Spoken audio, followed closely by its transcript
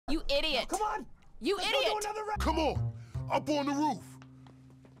idiot! Come on! You idiot! Come on, up on the roof.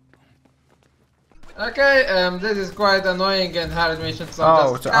 Okay, this is quite annoying and hard mission,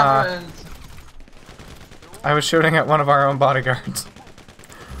 so just cover and... I was shooting at one of our own bodyguards.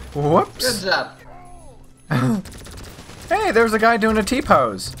 Whoops. Good job. Hey, there's a guy doing a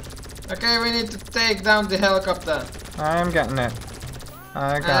T-pose. Okay, we need to take down the helicopter. I'm getting it.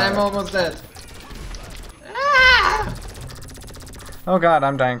 I'm almost dead. Ah! Oh god,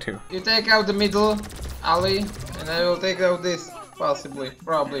 I'm dying too. You take out the middle alley, and I will take out this, possibly,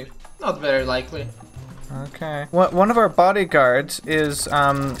 probably. Not very likely. Okay. One of our bodyguards is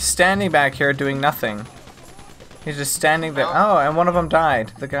standing back here doing nothing. He's just standing there. Oh, and one of them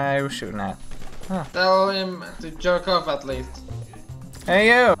died. The guy I was shooting at. Huh. Tell him to jerk off at least. Hey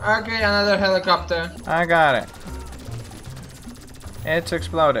you! Okay, another helicopter. I got it. It's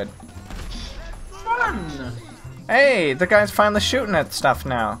exploded. Fun! Hey, the guy's finally shooting at stuff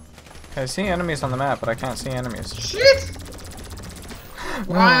now. I see enemies on the map, but I can't see enemies. Shit!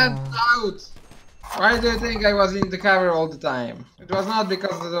 What out? Why do you think I was in the cover all the time? It was not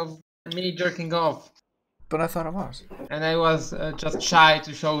because of me jerking off. But I thought it was. And I was just shy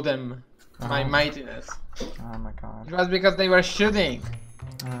to show them my mightiness. Oh my god. It was because they were shooting.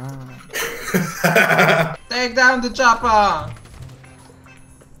 Take down the chopper!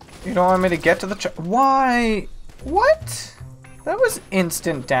 You don't want me to get to the Why? What? That was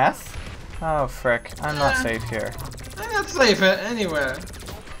instant death. Oh frick, I'm not safe here. I'm not safe anywhere.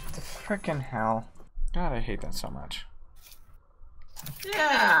 The frickin' hell. God, I hate that so much.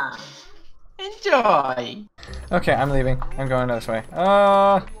 Yeah. Enjoy. Okay, I'm leaving. I'm going this way.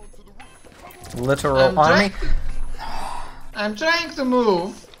 Literal army. I'm trying to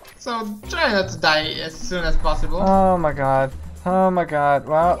move, so try not to die as soon as possible. Oh my god. Oh my god.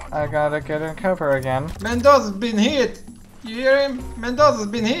 Well, I gotta get in cover again. Mendoza's been hit. You hear him? Mendoza's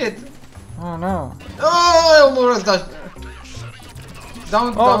been hit. Oh no. Oh, I almost died.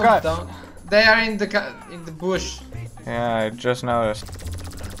 Don't. They are in the bush. Yeah, I just noticed.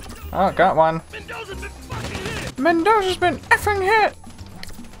 Oh, got one. Mendoza's been effing hit.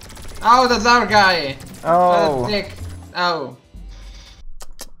 Oh, that's our guy. Oh. Dick. Oh.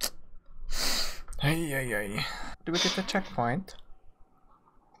 Hey. Do we get the checkpoint?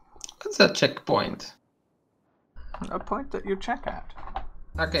 What's a checkpoint? A point that you check at.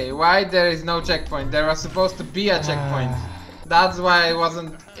 Okay, why there is no checkpoint? There was supposed to be a checkpoint. That's why I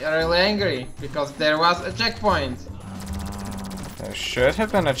wasn't really angry, because there was a checkpoint. There should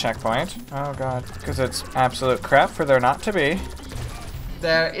have been a checkpoint. Oh god, because it's absolute crap for there not to be.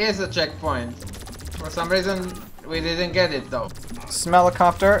 There is a checkpoint. For some reason, we didn't get it though.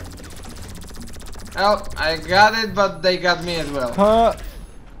 Smellicopter. Well, I got it, but they got me as well.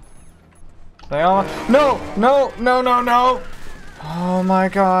 They all... No! Oh my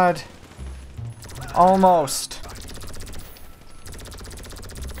god. Almost.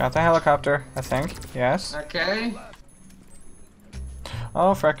 Got the helicopter, I think. Yes. Okay.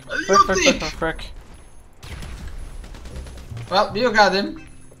 Oh, frick. Frick. Well, you got him.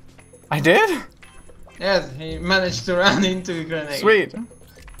 I did? Yes, he managed to run into a grenade. Sweet.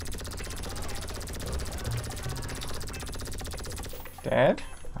 Dead?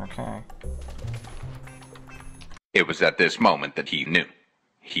 Okay. It was at this moment that he knew.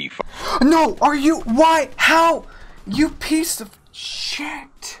 No! Are you? Why? How? You piece of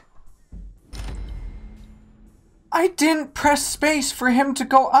shit! I didn't press space for him to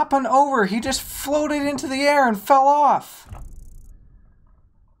go up and over. He just floated into the air and fell off.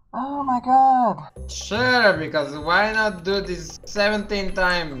 Oh my god. Sure, because why not do this 17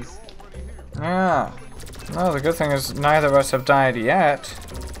 times? Yeah. No, the good thing is neither of us have died yet.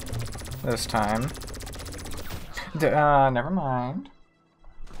 This time. Never mind.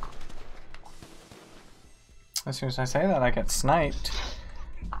 As soon as I say that, I get sniped.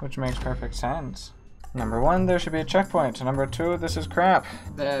 Which makes perfect sense. Number one, there should be a checkpoint. Number two, this is crap.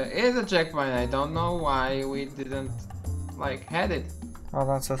 There is a checkpoint. I don't know why we didn't, like, had it. Well,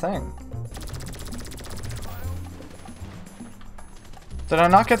 that's the thing. Did I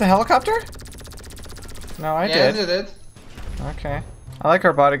not get the helicopter? No, I did. Yes, you did. Okay. I like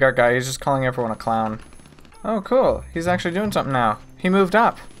our bodyguard guy. He's just calling everyone a clown. Oh, cool. He's actually doing something now. He moved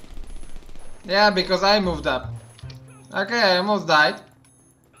up. Yeah, because I moved up. Okay, I almost died.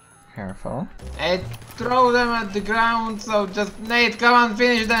 Careful. I throw them at the ground, so just Nate, come on,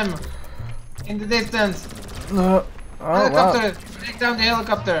 finish them! In the distance! Oh, Helicopter! wow. Take down the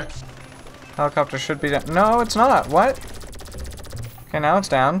helicopter! Helicopter should be down. No, it's not. What? Okay, now it's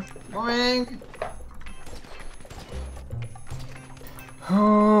down. Moving!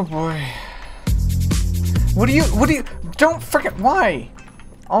 Oh boy. What do you, don't frickin', why?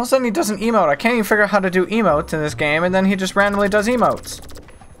 All of a sudden he does an emote. I can't even figure out how to do emotes in this game, and then he just randomly does emotes.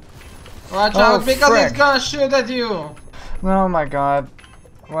 Watch out, because it's gonna shoot at you! Oh my god.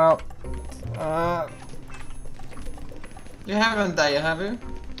 Well, You haven't died, have you?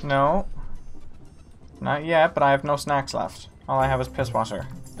 no. Not yet, but I have no snacks left. All I have is piss washer.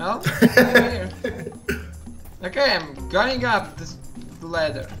 Well, I'm here. Okay, I'm going up this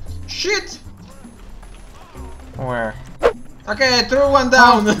ladder. Shit! Where? Okay, I threw one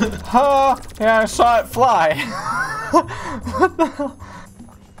down. Oh, yeah, I saw it fly. What the hell?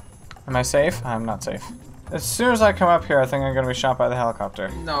 Am I safe? I'm not safe. As soon as I come up here, I think I'm gonna be shot by the helicopter.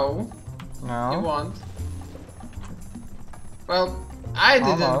 No, you No? won't. Well, I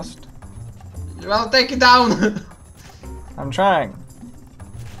didn't. Almost. Well, take it down. I'm trying.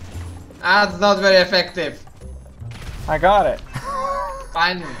 That's not very effective. I got it.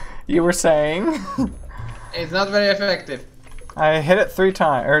 Finally. You were saying? It's not very effective. I hit it 3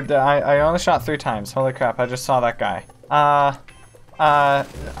 times, or I only shot 3 times. Holy crap, I just saw that guy.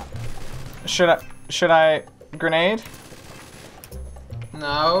 Should I grenade?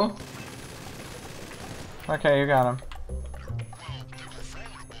 No. Okay, you got him.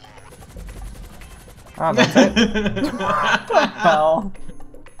 Oh, that's it? What the hell?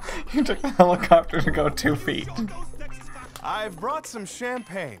 You took the helicopter to go 2 feet. I've brought some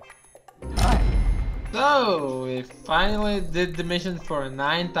champagne. Hi. So, we finally did the mission for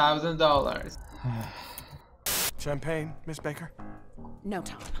 $9,000. Champagne, Miss Baker? No,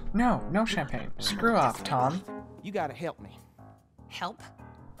 Tom. No, no champagne. Screw off, Tom. You gotta help me. Help?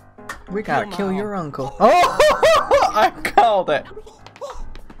 We gotta Kill my kill your uncle. Oh! I called it.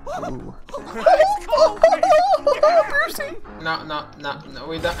 Ooh. No,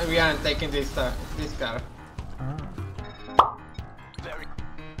 we aren't taking this car.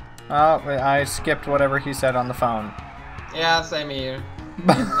 Oh, I skipped whatever he said on the phone. Yeah, same here.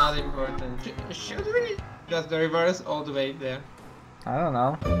 It's not important. Should we just the reverse all the way there? I don't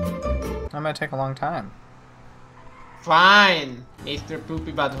know. That might take a long time. Fine, Mr.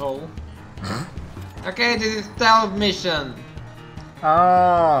 Poopy Butthole. Okay, this is stealth mission.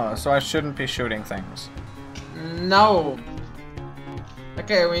 Oh, so I shouldn't be shooting things. No.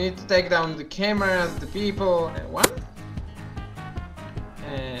 Okay, we need to take down the cameras, the people. One?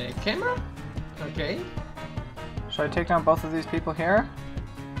 Camera? Okay. Should I take down both of these people here?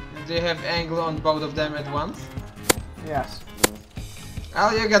 Do you have angle on both of them at once? Yes.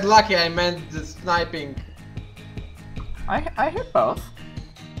 Oh, you got lucky, I meant the sniping. I hit both.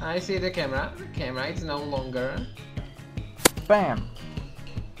 I see the camera. The camera is no longer. Bam.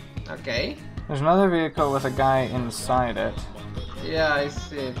 Okay. There's another vehicle with a guy inside it. Yeah, I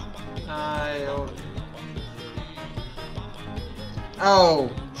see it. Oh,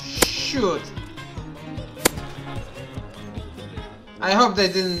 shoot. I hope they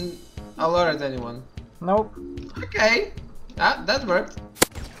didn't alert anyone. Nope. Okay. Ah, that worked.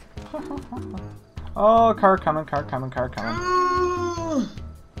 Oh, car coming, car coming, car coming.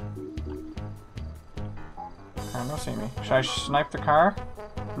 Car don't see me. Should I snipe the car?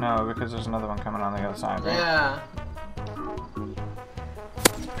 No, because there's another one coming on the other side, right? Yeah.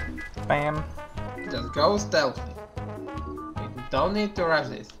 Bam. Just go stealth. You don't need to rush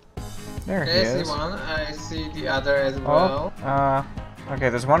this. There he Okay, I is. see one. I see the other as well. Oh, okay,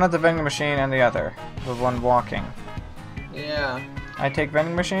 there's one at the vending machine and the other. The one walking. Yeah. I take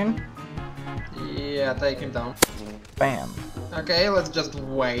vending machine? Yeah, take him down. Bam. Okay, let's just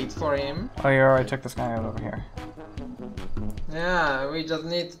wait for him. Oh, you already took this guy out over here. Yeah, we just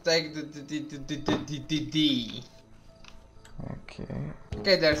need to take the Okay,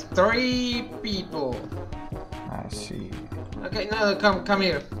 Okay, there's 3 people. I see. Okay, no, come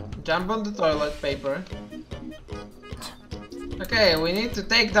here. Jump on the toilet paper. Okay, we need to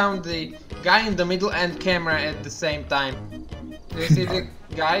take down the guy in the middle and camera at the same time. Do you see the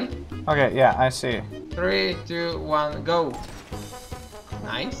guy? Okay, yeah, I see. 3, 2, 1, go.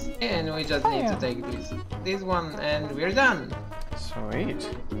 Nice. And we just need to take this one and we're done. Sweet.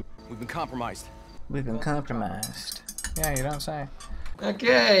 We've been compromised. We've been compromised. Yeah, you don't say.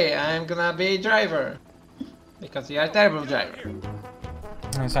 Okay, I'm gonna be driver. Because you're a terrible driver.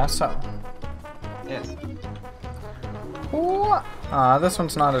 Is that so? Yes. This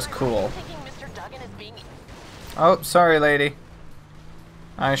one's not as cool. Oh, sorry, lady.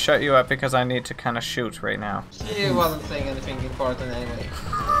 I shut you up because I need to kind of shoot right now. She wasn't saying anything important anyway.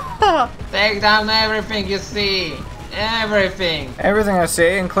 Take down everything you see. Everything. Everything I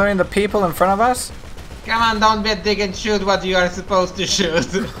see, including the people in front of us? Come on, don't be a dick and shoot what you are supposed to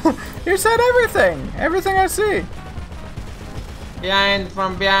shoot. You said everything. Everything I see.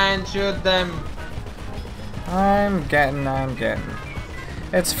 From behind, shoot them. I'm getting.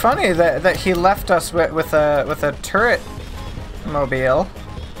 It's funny that he left us with a turret mobile.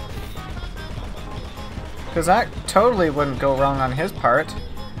 Because that totally wouldn't go wrong on his part.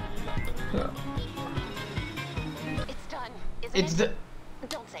 It's done. It's the.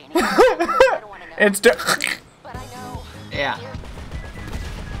 Don't say anything. I don't want to know. It's But I know. Yeah.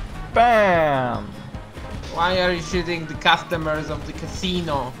 Bam! Why are you shooting the customers of the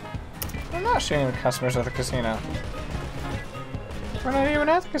casino? I'm not shooting the customers of the casino. We're not even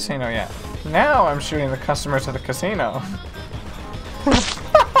at the casino yet. Now I'm shooting the customers of the casino.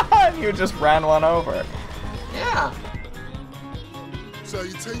 You just ran one over. Yeah.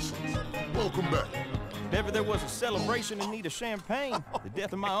 Salutations. Welcome back. If ever there was a celebration in need of champagne, the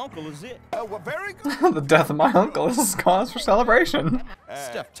death of my uncle is it. Oh, well, very good. The death of my uncle is cause for celebration.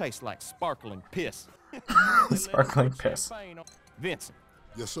 Stuff tastes like sparkling piss. Sparkling piss. Vincent,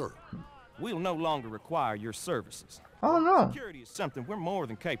 Yes, sir. we'll no longer require your services. Oh no. Security is something we're more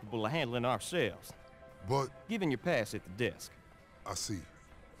than capable of handling ourselves. But Given your pass at the desk. I see.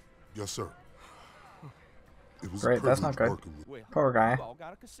 Yes, sir. It was Great, a that's not privilege good. working with. Well, Poor guy. you all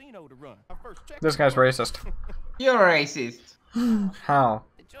got a casino to run. Our first check. This guy's racist. You're racist. How?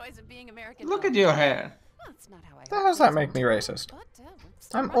 The joys of being American. Look at your hair. That's not how I. How does that make me racist? But,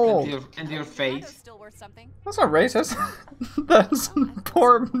 I'm And old. your face. Still worth something. That's not racist. That's a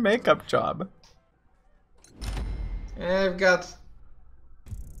poor makeup job. I've got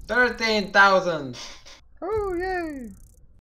 13,000. Oh, yay.